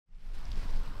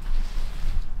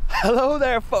Hello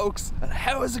there folks, and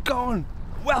how is it going?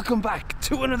 Welcome back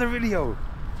to another video.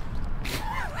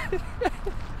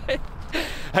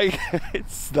 Hey,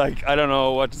 it's like, I don't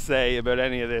know what to say about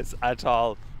any of this at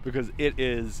all because it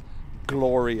is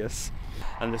glorious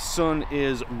and the sun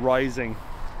is rising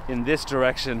in this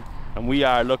direction and we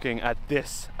are looking at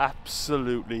this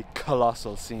absolutely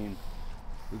colossal scene.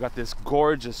 We've got this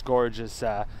gorgeous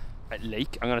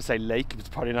lake. I'm gonna say lake, it's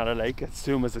probably not a lake,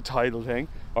 assume it's a tidal thing,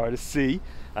 or the sea.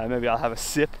 Maybe I'll have a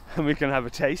sip and we can have a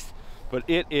taste, but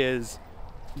it's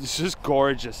just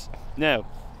gorgeous. Now,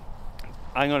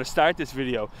 I'm gonna start this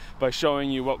video by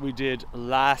showing you what we did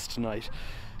last night.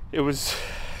 It's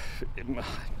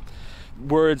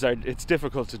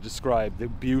difficult to describe the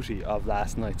beauty of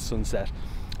last night's sunset.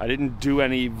 I didn't do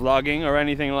any vlogging or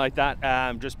anything like that,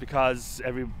 just because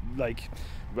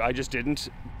I just didn't,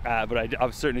 but I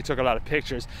certainly took a lot of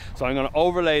pictures. So I'm going to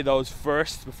overlay those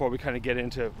first before we kind of get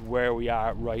into where we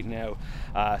are right now.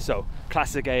 So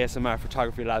classic ASMR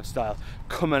photography lab style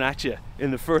coming at you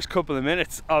in the first couple of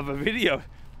minutes of a video.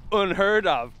 Unheard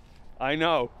of, I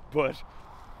know, but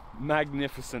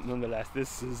magnificent nonetheless.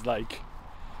 This is like,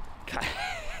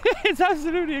 it's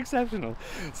absolutely exceptional.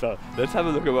 So let's have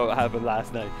a look at what happened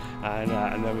last night, and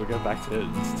then we'll get back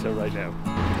to right now.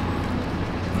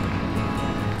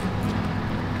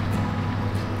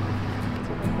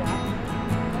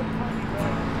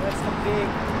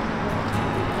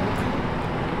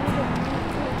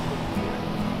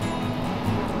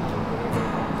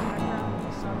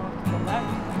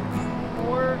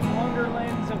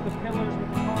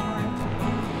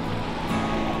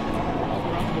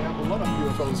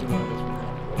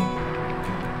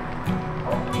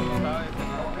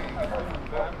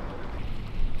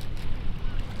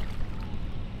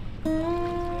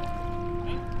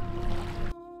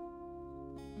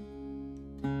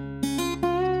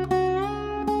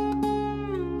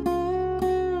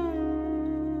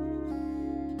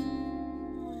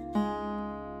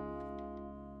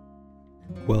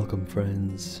 Welcome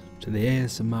friends to the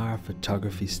ASMR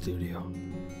photography studio,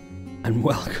 and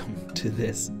welcome to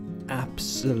this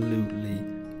absolutely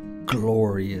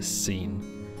glorious scene.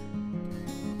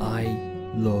 I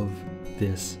love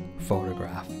this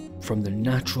photograph. From the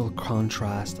natural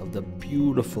contrast of the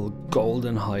beautiful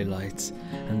golden highlights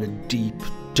and the deep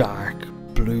dark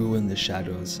blue in the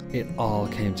shadows, it all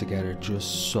came together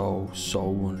just so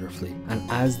wonderfully. And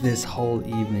as this whole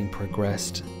evening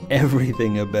progressed,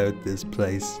 everything about this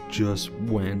place just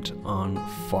went on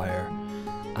fire.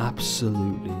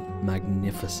 Absolutely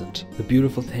magnificent. The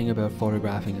beautiful thing about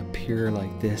photographing a pier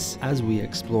like this, as we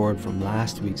explored from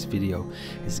last week's video,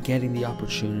 is getting the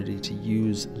opportunity to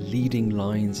use leading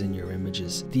lines in your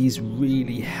images. These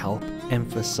really help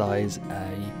emphasize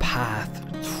a path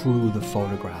through the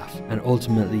photograph and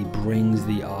ultimately brings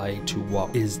the eye to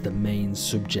what is the main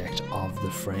subject of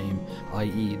the frame,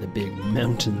 i.e. the big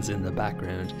mountains in the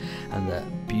background and the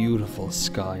beautiful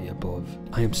sky above.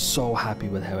 I am so happy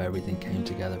with how everything came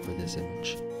together for this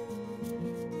image.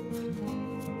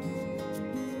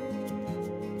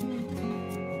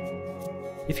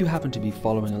 If you happen to be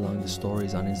following along the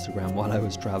stories on Instagram while I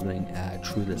was traveling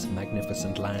through this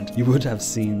magnificent land, you would have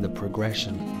seen the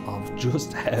progression of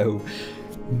just how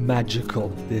magical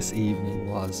this evening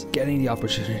was. Getting the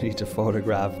opportunity to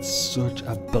photograph such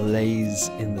a blaze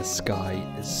in the sky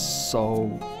is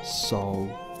so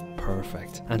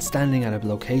perfect. And standing at a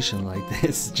location like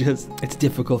this, it's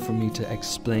difficult for me to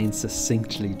explain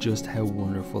succinctly just how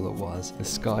wonderful it was. The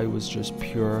sky was just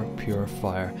pure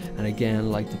fire, and again,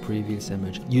 like the previous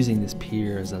image, using this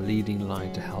pier as a leading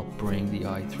line to help bring the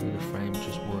eye through the frame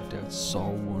just worked out so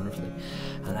wonderfully.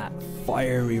 And that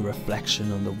fiery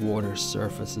reflection on the water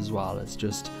surface as well, it's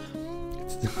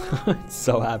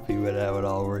so happy with how it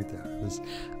all worked out. It was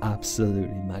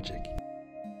absolutely magic.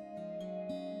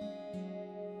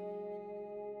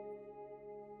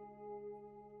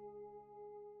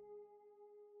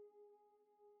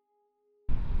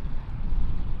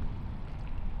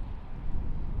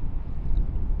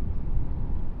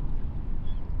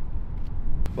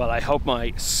 Well, I hope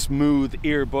my smooth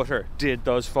ear butter did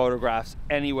those photographs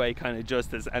anyway kind of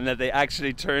justice, and that they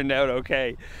actually turned out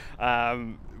okay,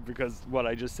 because what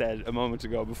I just said a moment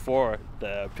ago before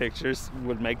the pictures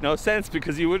would make no sense,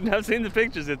 because you wouldn't have seen the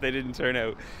pictures if they didn't turn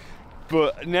out.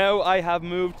 But now I have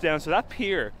moved down, so that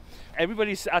pier,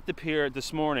 everybody's at the pier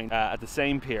this morning, at the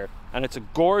same pier, and it's a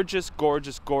gorgeous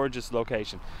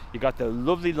location. You got the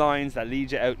lovely lines that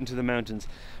lead you out into the mountains.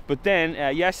 But then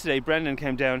yesterday Brendan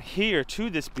came down here to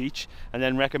this beach and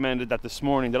then recommended that this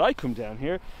morning that I come down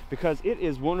here because it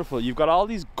is wonderful. You've got all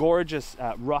these gorgeous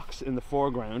rocks in the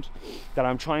foreground that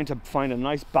I'm trying to find a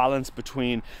nice balance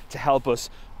between to help us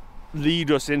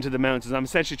lead us into the mountains. I'm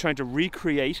essentially trying to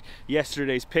recreate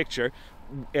yesterday's picture,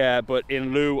 but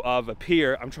in lieu of a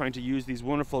pier, I'm trying to use these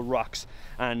wonderful rocks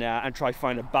and try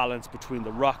find a balance between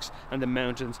the rocks and the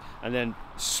mountains, and then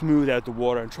smooth out the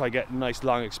water and try get a nice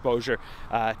long exposure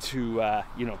to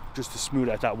you know, just to smooth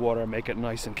out that water and make it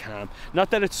nice and calm.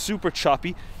 Not that it's super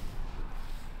choppy,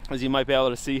 as you might be able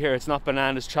to see here. It's not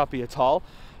bananas choppy at all,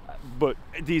 but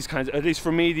these kinds, at least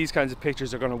for me, these kinds of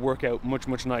pictures are going to work out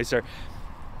much nicer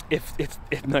if it's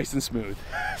nice and smooth.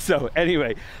 So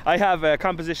anyway, I have a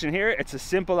composition here. It's a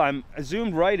simple, I'm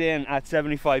zoomed right in at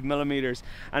 75mm,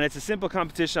 and it's a simple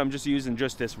composition. I'm just using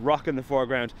just this rock in the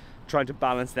foreground, trying to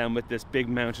balance them with this big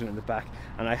mountain in the back.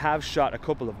 And I have shot a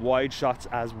couple of wide shots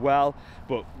as well,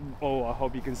 but oh, I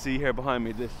hope you can see here behind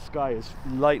me, this sky is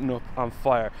lighting up on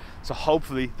fire. So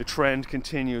hopefully the trend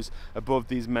continues above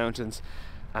these mountains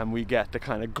and we get the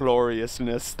kind of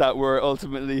gloriousness that we're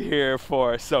ultimately here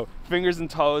for. So fingers and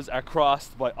toes are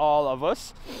crossed by all of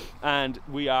us, and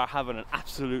we are having an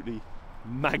absolutely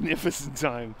magnificent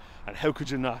time. And how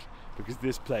could you not? Because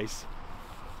this place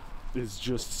is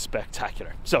just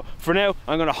spectacular. So for now,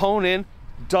 I'm gonna hone in,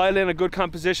 dial in a good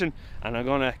composition, and I'm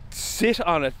gonna sit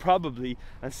on it probably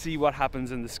and see what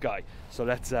happens in the sky. So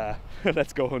let's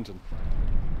let's go hunting.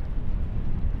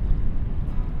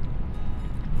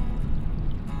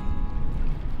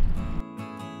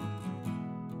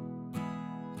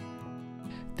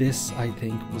 This, I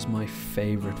think, was my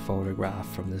favourite photograph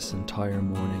from this entire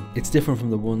morning. It's different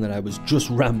from the one that I was just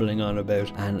rambling on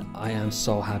about, and I am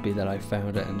so happy that I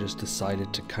found it and just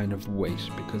decided to kind of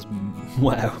wait, because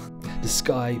wow, the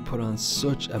sky put on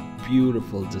such a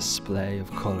beautiful display of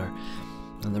colour,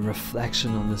 and the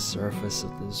reflection on the surface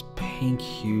of those pink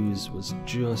hues was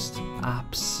just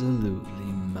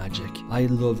absolutely magic. I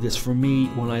love this. For me,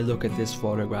 when I look at this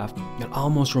photograph, it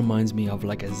almost reminds me of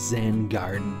like a Zen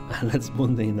garden, and that's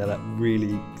one thing that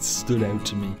really stood out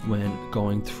to me when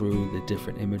going through the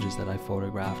different images that I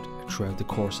photographed throughout the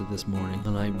course of this morning.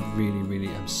 And I really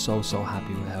am so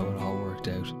happy with how it all worked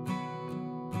out.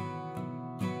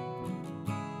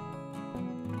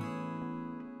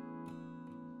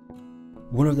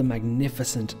 One of the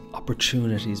magnificent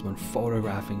opportunities when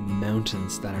photographing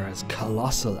mountains that are as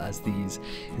colossal as these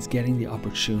is getting the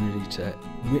opportunity to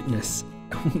witness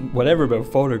whatever about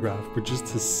photograph, but just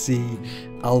to see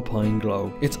alpine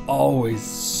glow. It's always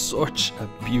such a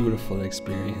beautiful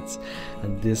experience,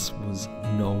 and this was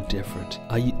no different.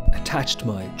 I attached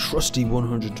my trusty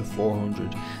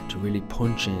 100-400 to really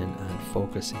punch in and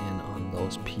focus in on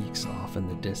those peaks off in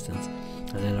the distance,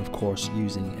 and then of course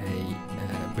using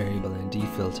a variable ND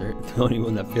filter, the only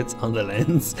one that fits on the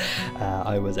lens,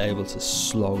 I was able to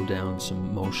slow down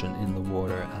some motion in the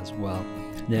water as well.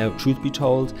 Now, truth be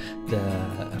told, the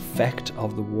effect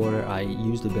of the water, I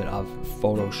used a bit of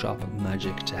Photoshop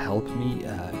magic to help me.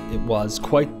 It was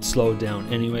quite slowed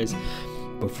down anyways,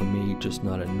 but for me, just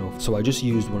not enough. So I just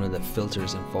used one of the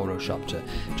filters in Photoshop to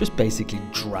just basically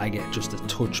drag it just a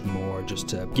touch more, just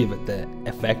to give it the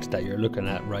effect that you're looking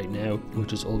at right now,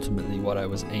 which is ultimately what I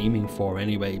was aiming for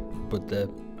anyway. But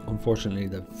unfortunately,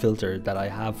 the filter that I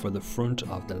have for the front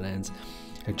of the lens,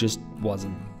 it just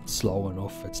wasn't slow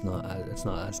enough. It's not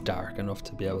as dark enough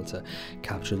to be able to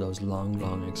capture those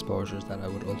long exposures that I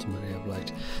would ultimately have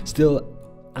liked. Still,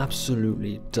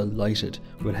 absolutely delighted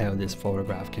with how this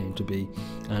photograph came to be,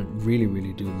 and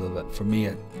really do love it. For me,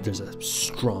 there's a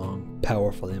strong,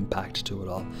 powerful impact to it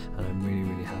all, and I'm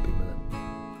really happy with it.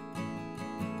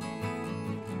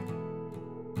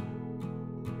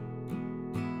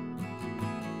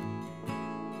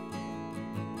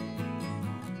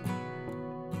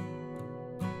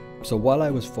 So while I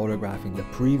was photographing the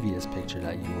previous picture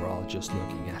that you were all just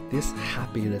looking at, this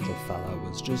happy little fella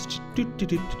was just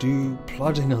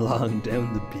plodding along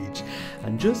down the beach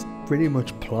and just pretty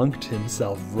much plonked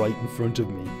himself right in front of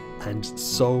me, and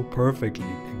so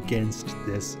perfectly against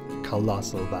this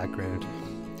colossal background.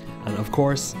 And of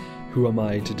course, who am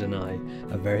I to deny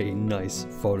a very nice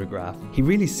photograph? He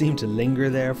really seemed to linger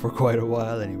there for quite a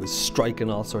while, and he was striking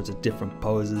all sorts of different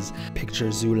poses. Picture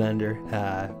Zoolander,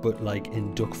 but like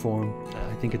in duck form.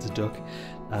 I think it's a duck.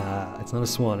 It's not a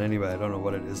swan anyway, I don't know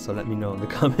what it is, so let me know in the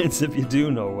comments if you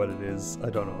do know what it is. I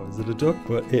don't know, is it a duck?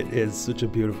 But it is such a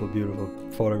beautiful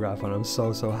photograph, and I'm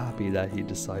so happy that he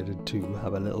decided to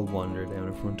have a little wander down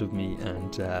in front of me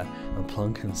and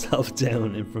plonk himself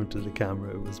down in front of the camera.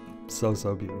 It was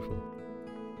so beautiful.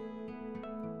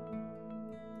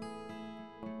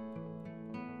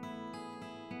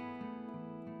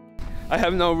 I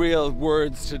have no real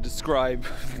words to describe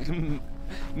the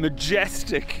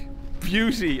majestic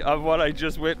beauty of what I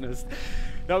just witnessed.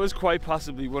 That was quite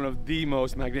possibly one of the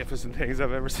most magnificent things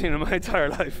I've ever seen in my entire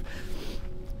life.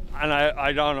 And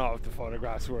I don't know if the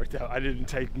photographs worked out. I didn't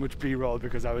take much B-roll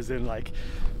because I was in like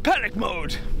panic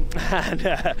mode.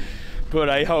 And, but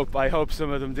I hope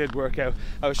some of them did work out.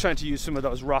 I was trying to use some of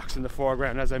those rocks in the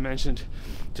foreground, as I mentioned,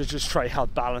 to just try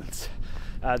help balance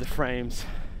the frames.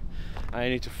 I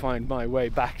need to find my way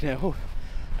back now.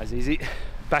 That's easy.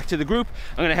 Back to the group.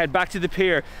 I'm gonna head back to the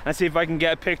pier and see if I can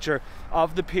get a picture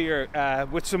of the pier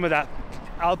with some of that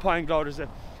alpine glow. There's a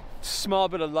small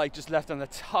bit of light just left on the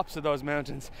tops of those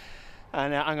mountains,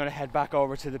 and I'm gonna head back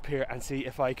over to the pier and see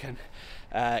if I can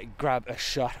grab a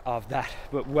shot of that.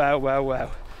 But wow, wow,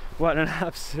 wow, what an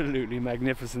absolutely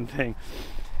magnificent thing,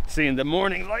 seeing the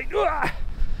morning light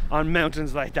on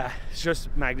mountains like that. It's just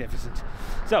magnificent.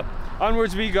 So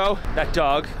onwards we go. That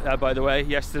dog, by the way,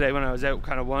 yesterday when I was out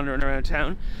kind of wandering around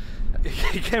town,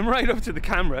 he came right up to the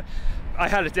camera. I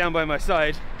had it down by my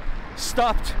side,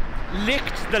 stopped,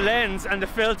 licked the lens and the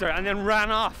filter, and then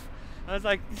ran off. I was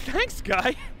like, thanks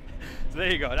guy. So there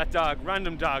you go, that dog,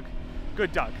 random dog,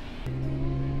 good dog.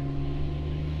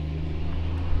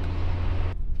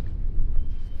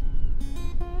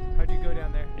 How'd you go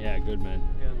down there? Yeah, good man.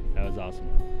 Yeah. That was awesome.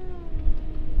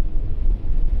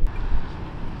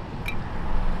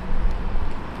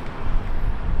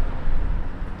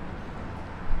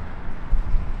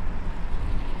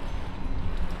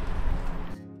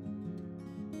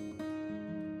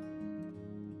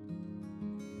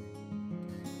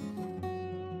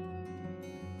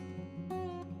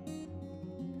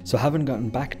 So having gotten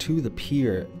back to the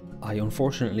pier, I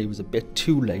unfortunately was a bit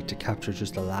too late to capture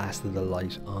just the last of the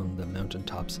light on the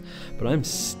mountaintops, but I'm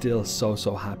still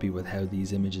so happy with how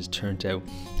these images turned out.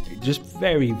 Just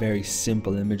very, very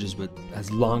simple images with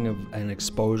as long of an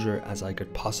exposure as I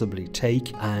could possibly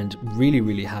take, and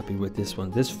really happy with this one.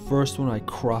 This first one I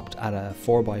cropped at a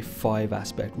 4:5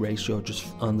 aspect ratio,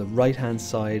 just on the right hand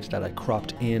side that I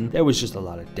cropped in. There was just a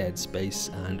lot of dead space,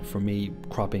 and for me,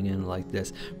 cropping in like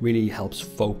this really helps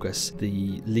focus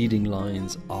the leading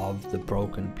lines of the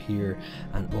broken pier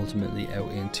and ultimately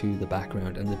out into the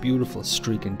background, and the beautiful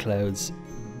streaking clouds.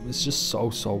 It's just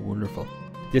so wonderful.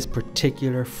 This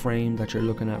particular frame that you're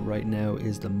looking at right now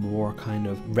is the more kind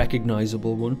of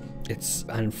recognizable one.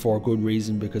 And for good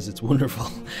reason, because it's wonderful.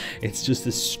 It's just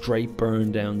a straight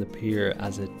burn down the pier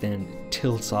as it then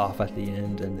tilts off at the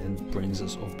end and then brings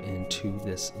us up into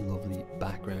this lovely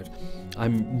background.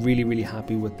 I'm really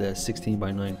happy with the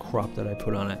 16:9 crop that I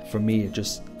put on it. For me, it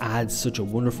just adds such a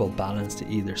wonderful balance to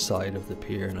either side of the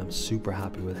pier, and I'm super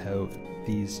happy with how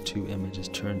these two images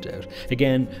turned out.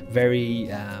 Again, very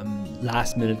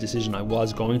last minute decision. I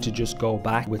was going to just go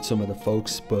back with some of the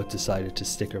folks, but decided to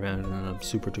stick around, and I'm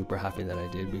super duper happy that I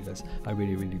did, because I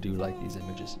really do like these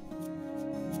images.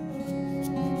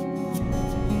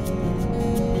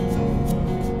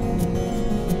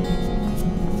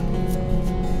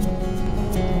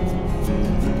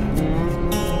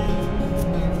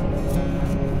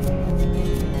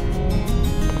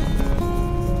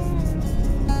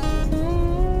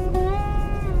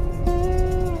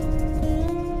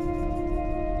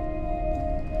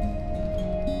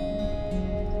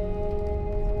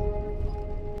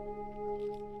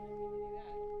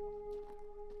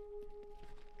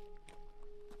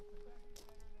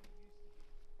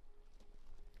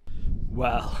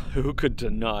 Well, who could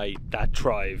deny that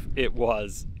drive? It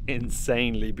was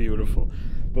insanely beautiful.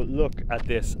 But look at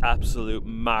this absolute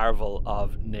marvel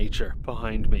of nature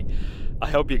behind me. I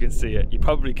hope you can see it. You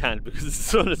probably can't because the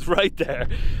sun is right there.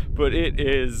 But it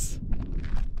is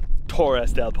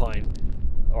Torres del Paine.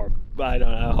 Or, I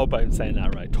don't know, I hope I'm saying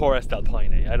that right. Torres del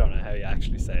Paine. I don't know how you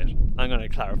actually say it. I'm going to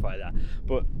clarify that.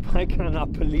 But I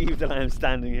cannot believe that I am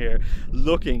standing here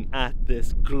looking at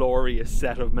this glorious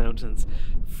set of mountains.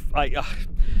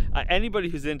 Anybody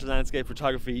who's into landscape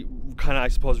photography kind of, I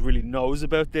suppose, really knows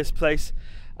about this place,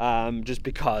 just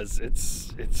because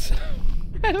it's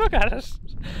look at it.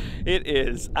 It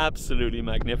is absolutely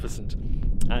magnificent,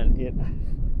 and it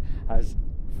has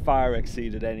far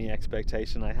exceeded any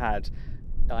expectation I had.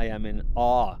 I am in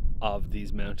awe of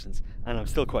these mountains, and I'm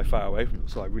still quite far away from them,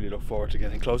 so I really look forward to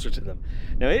getting closer to them.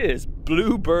 Now it is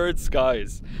bluebird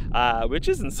skies, which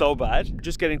isn't so bad.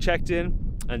 Just getting checked in,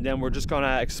 and then we're just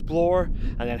gonna explore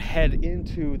and then head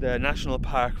into the national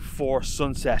park for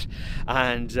sunset,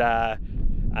 and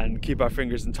keep our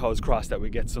fingers and toes crossed that we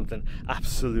get something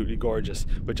absolutely gorgeous,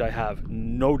 which I have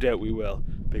no doubt we will,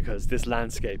 because this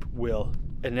landscape will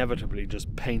inevitably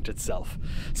just paint itself.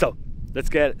 So let's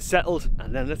get settled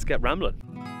and then let's get rambling.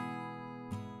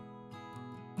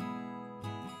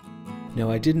 Now Now,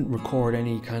 I didn't record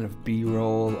any kind of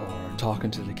B-roll or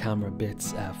talking to the camera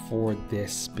bits for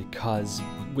this because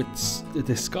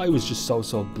the sky was just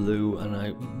so blue, and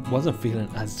I wasn't feeling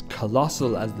as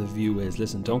colossal as the view is.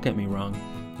 Listen, don't get me wrong,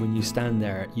 when you stand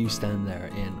there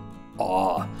in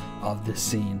awe of the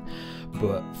scene,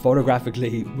 but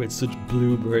photographically with such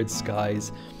bluebird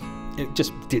skies, it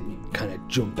just didn't kind of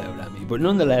jump out at me. But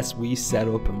nonetheless, we set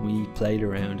up and we played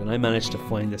around, and I managed to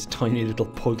find this tiny little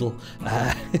puddle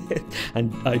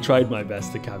and I tried my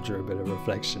best to capture a bit of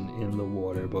reflection in the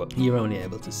water, but you're only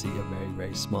able to see a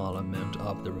very small amount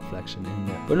of the reflection in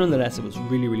there. But nonetheless, it was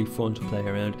really fun to play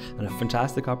around, and a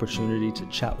fantastic opportunity to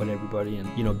chat with everybody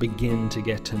and, you know, begin to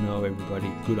get to know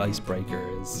everybody. Good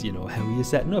icebreaker is, you know, how are you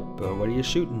setting up, or what are you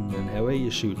shooting, and how are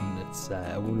you shooting. It's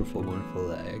a wonderful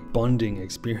bonding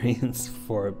experience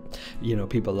for, you know,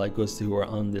 people like us who are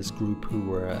on this group who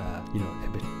were you know, a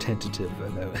bit tentative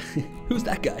about who's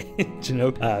that guy. You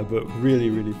know, but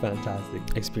really fantastic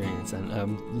experience, and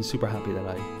I'm super happy that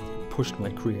I pushed my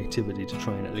creativity to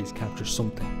try and at least capture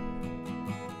something.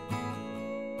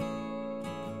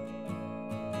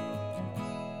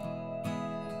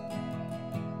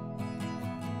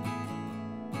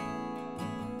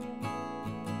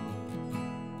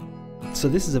 So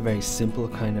this is a very simple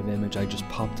kind of image. I just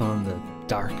popped on the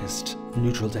darkest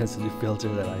neutral density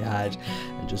filter that I had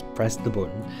and just pressed the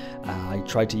button. I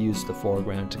tried to use the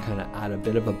foreground to kind of add a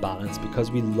bit of a balance,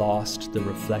 because we lost the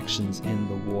reflections in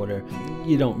the water.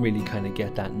 You don't really kind of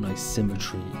get that nice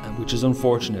symmetry, which is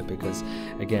unfortunate, because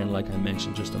again, like I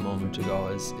mentioned just a moment ago,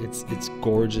 it's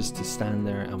gorgeous to stand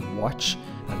there and watch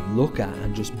and look at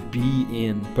and just be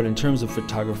in. But in terms of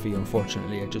photography,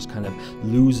 unfortunately, it just kind of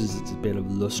loses its bit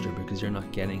of luster, because you're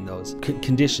not getting those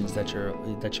conditions that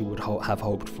you would have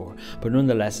hoped for. But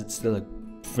nonetheless, it's still a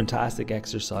fantastic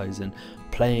exercise in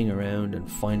playing around and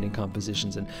finding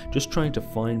compositions and just trying to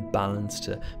find balance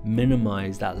to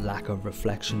minimize that lack of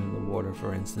reflection in the water,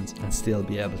 for instance, and still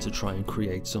be able to try and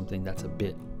create something that's a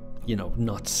bit, you know,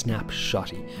 not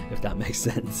snapshotty, if that makes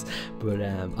sense. But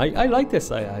I like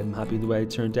this. I'm happy the way it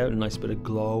turned out. A nice bit of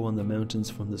glow on the mountains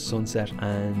from the sunset,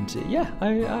 and yeah,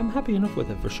 I'm happy enough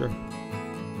with it for sure.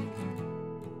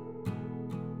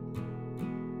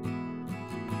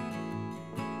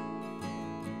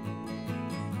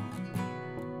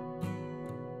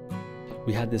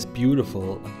 We had this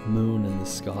beautiful moon in the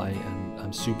sky, and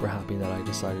I'm super happy that I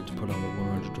decided to put on the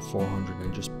 100 to 400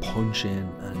 and just punch in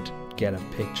and get a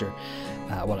picture.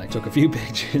 Well, I took a few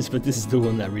pictures, but this is the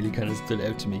one that really kind of stood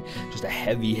out to me. Just a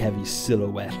heavy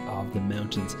silhouette of the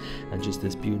mountains, and just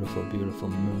this beautiful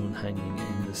moon hanging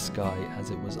in the sky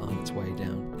as it was on its way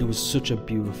down. It was such a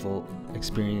beautiful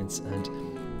experience, and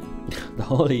the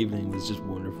whole evening was just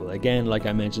wonderful. Again, like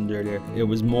I mentioned earlier, it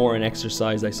was more an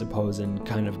exercise, I suppose, in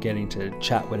kind of getting to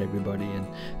chat with everybody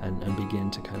and begin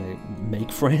to kind of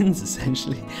make friends,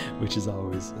 essentially, which is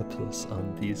always a plus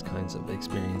on these kinds of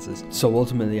experiences. So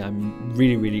ultimately, I'm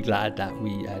really glad that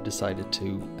we decided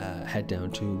to head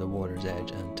down to the water's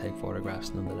edge and take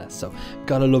photographs nonetheless. So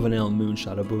gotta love an elm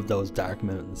moonshot above those dark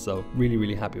mountains. So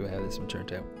really happy with how this one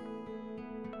turned out.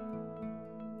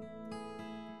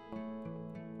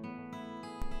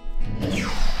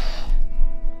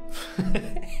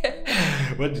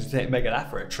 What did you make of that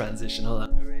for a transition? Hold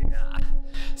on.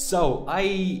 So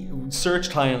I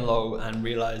searched high and low and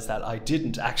realized that I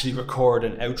didn't actually record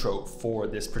an outro for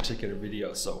this particular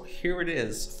video. So here it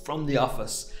is from the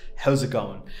office. How's it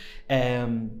going?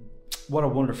 What a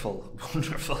wonderful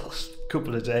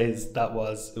couple of days that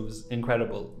was. It was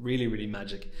incredible. Really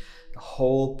magic. The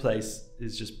whole place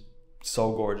is just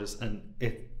so gorgeous, and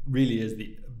it really is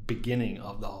the beginning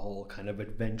of the whole kind of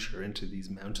adventure into these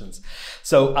mountains.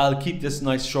 So I'll keep this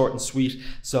nice, short and sweet.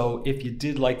 So if you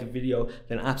did like the video,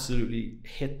 then absolutely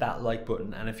hit that like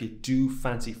button, and if you do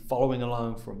fancy following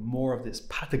along for more of this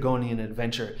Patagonian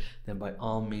adventure, then by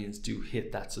all means do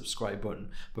hit that subscribe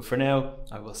button. But for now,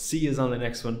 I will see you on the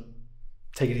next one.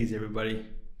 Take it easy, everybody.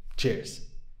 Cheers.